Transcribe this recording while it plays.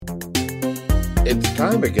It's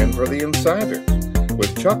time again for The Insiders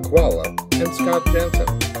with Chuck Qualla and Scott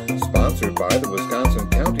Jensen, sponsored by the Wisconsin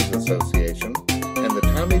Counties Association and the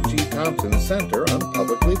Tommy G. Thompson Center on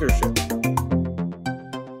Public Leadership.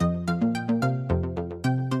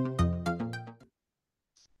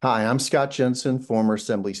 Hi, I'm Scott Jensen, former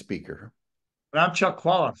Assembly Speaker. And I'm Chuck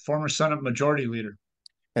Qualla, former Senate Majority Leader.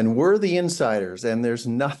 And we're the insiders, and there's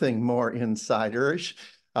nothing more insiderish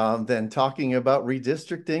than talking about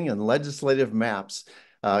redistricting and legislative maps.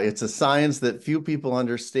 It's a science that few people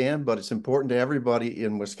understand, but it's important to everybody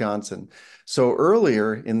in Wisconsin. So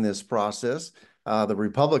earlier in this process, the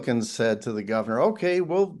Republicans said to the governor, okay,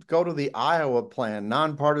 we'll go to the Iowa plan,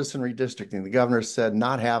 nonpartisan redistricting. The governor said,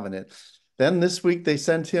 not having it. Then this week they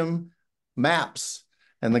sent him maps,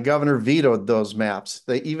 and the governor vetoed those maps.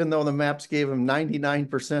 Even though the maps gave him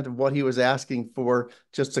 99% of what he was asking for,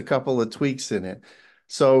 just a couple of tweaks in it.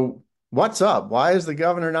 So what's up? Why is the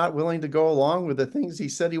governor not willing to go along with the things he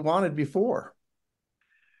said he wanted before?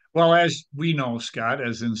 Well, as we know, Scott,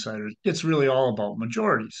 as insiders, it's really all about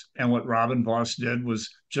majorities. And what Robin Vos did was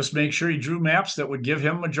just make sure he drew maps that would give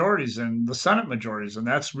him majorities and the Senate majorities. And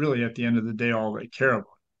that's really, at the end of the day, all they care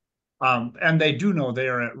about. And they do know they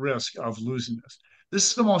are at risk of losing this. This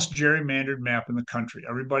is the most gerrymandered map in the country.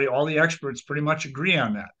 Everybody, all the experts pretty much agree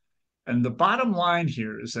on that. And the bottom line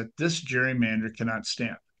here is that this gerrymander cannot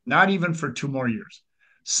stand, not even for 2 more years.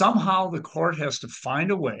 Somehow the court has to find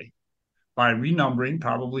a way by renumbering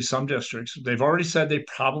probably some districts. They've already said they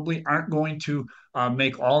probably aren't going to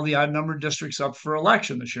make all the odd numbered districts up for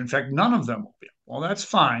election this year. In fact, none of them will be. Well, that's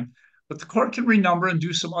fine. But the court can renumber and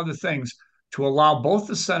do some other things to allow both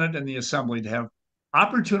the Senate and the Assembly to have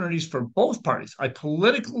opportunities for both parties, a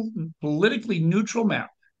politically neutral map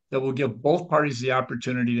that will give both parties the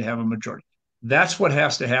opportunity to have a majority. That's what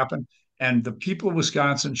has to happen. And the people of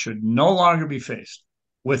Wisconsin should no longer be faced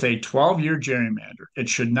with a 12-year gerrymander. It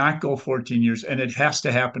should not go 14 years, and it has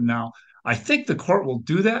to happen now. I think the court will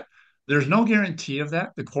do that. There's no guarantee of that.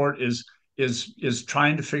 The court is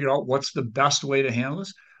trying to figure out what's the best way to handle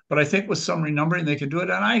this. But I think with some renumbering, they can do it.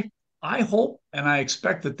 And I hope and I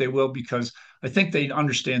expect that they will, because I think they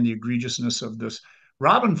understand the egregiousness of this.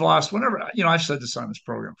 Robin Vos, whenever, I've said this on this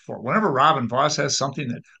program before, whenever Robin Vos has something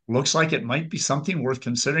that looks like it might be something worth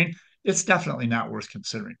considering, it's definitely not worth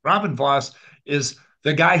considering. Robin Vos is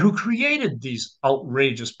the guy who created these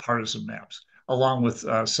outrageous partisan maps, along with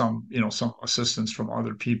some assistance from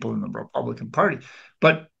other people in the Republican Party.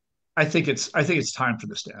 But I think it's time for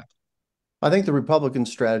this to happen. I think the Republican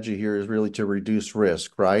strategy here is really to reduce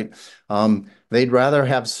risk, right? They'd rather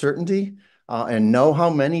have certainty and know how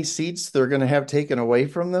many seats they're going to have taken away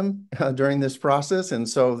from them during this process. And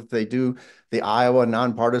so if they do the Iowa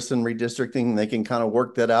nonpartisan redistricting, they can kind of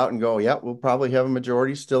work that out and go, yeah, we'll probably have a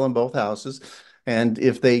majority still in both houses. And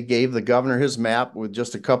if they gave the governor his map with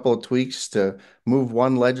just a couple of tweaks to move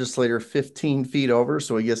one legislator 15 feet over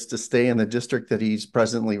so he gets to stay in the district that he's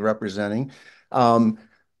presently representing,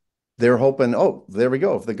 they're hoping, oh, there we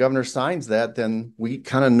go. If the governor signs that, then we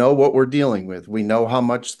kind of know what we're dealing with. We know how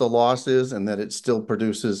much the loss is and that it still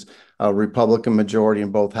produces a Republican majority in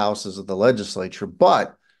both houses of the legislature.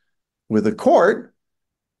 But with the court,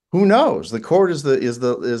 who knows? The court is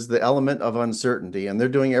the element of uncertainty, and they're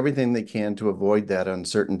doing everything they can to avoid that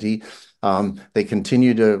uncertainty. They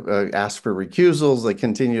continue to ask for recusals. They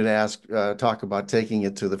continue to talk about taking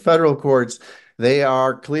it to the federal courts. They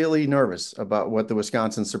are clearly nervous about what the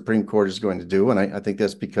Wisconsin Supreme Court is going to do, and I think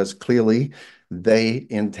that's because clearly they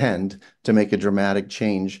intend to make a dramatic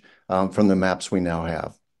change from the maps we now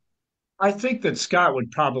have. I think that Scott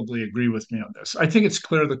would probably agree with me on this. I think it's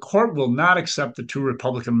clear the court will not accept the two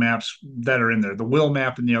Republican maps that are in there, the Will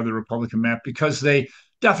map and the other Republican map, because they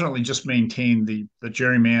definitely just maintain the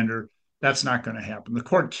gerrymander. That's not going to happen. The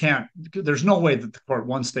court can't, there's no way that the court,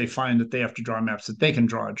 once they find that they have to draw maps, that they can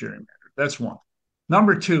draw a gerrymander. That's one.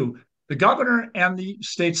 Number two, the governor and the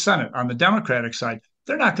state Senate on the Democratic side,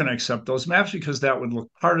 they're not going to accept those maps because that would look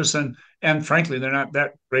partisan. And frankly, they're not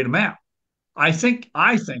that great a map. I think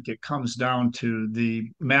it comes down to the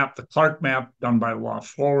map, the Clark map done by Law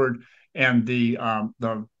Forward, and the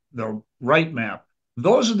Wright map.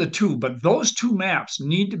 Those are the two, but those two maps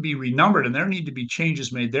need to be renumbered, and there need to be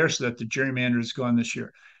changes made there so that the gerrymander is gone this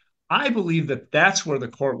year. I believe that that's where the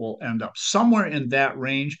court will end up, somewhere in that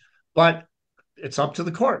range, but it's up to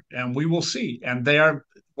the court, and we will see. And they are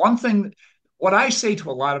one thing. What I say to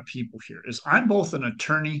a lot of people here is, I'm both an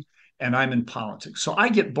attorney and I'm in politics. So I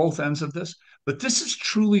get both ends of this, but this is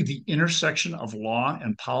truly the intersection of law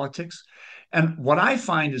and politics. And what I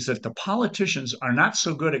find is that the politicians are not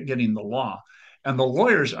so good at getting the law, and the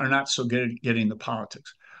lawyers are not so good at getting the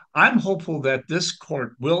politics. I'm hopeful that this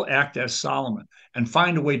court will act as Solomon and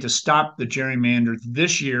find a way to stop the gerrymander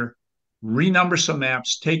this year, renumber some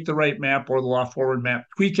maps, take the right map or the law forward map,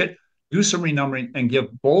 tweak it, do some renumbering, and give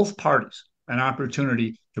both parties an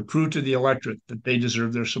opportunity to prove to the electorate that they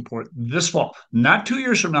deserve their support this fall, not 2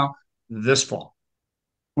 years from now, this fall.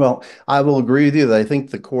 Well, I will agree with you that I think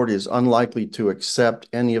the court is unlikely to accept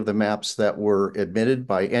any of the maps that were admitted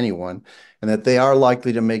by anyone, and that they are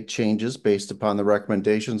likely to make changes based upon the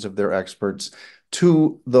recommendations of their experts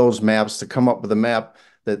to those maps to come up with a map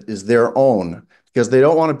that is their own, because they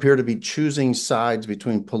don't want to appear to be choosing sides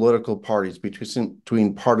between political parties,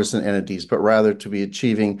 between partisan entities, but rather to be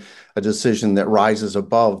achieving a decision that rises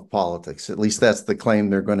above politics. At least that's the claim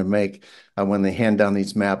they're going to make when they hand down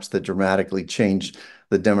these maps that dramatically change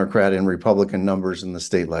the Democrat and Republican numbers in the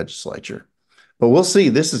state legislature. But we'll see.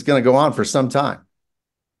 This is going to go on for some time.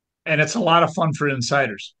 And it's a lot of fun for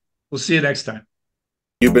insiders. We'll see you next time.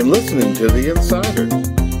 You've been listening to The Insiders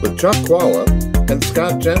with Chuck Chvala and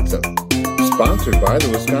Scott Jensen, sponsored by the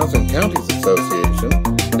Wisconsin Counties Association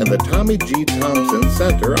and the Tommy G. Thompson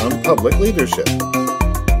Center on Public Leadership.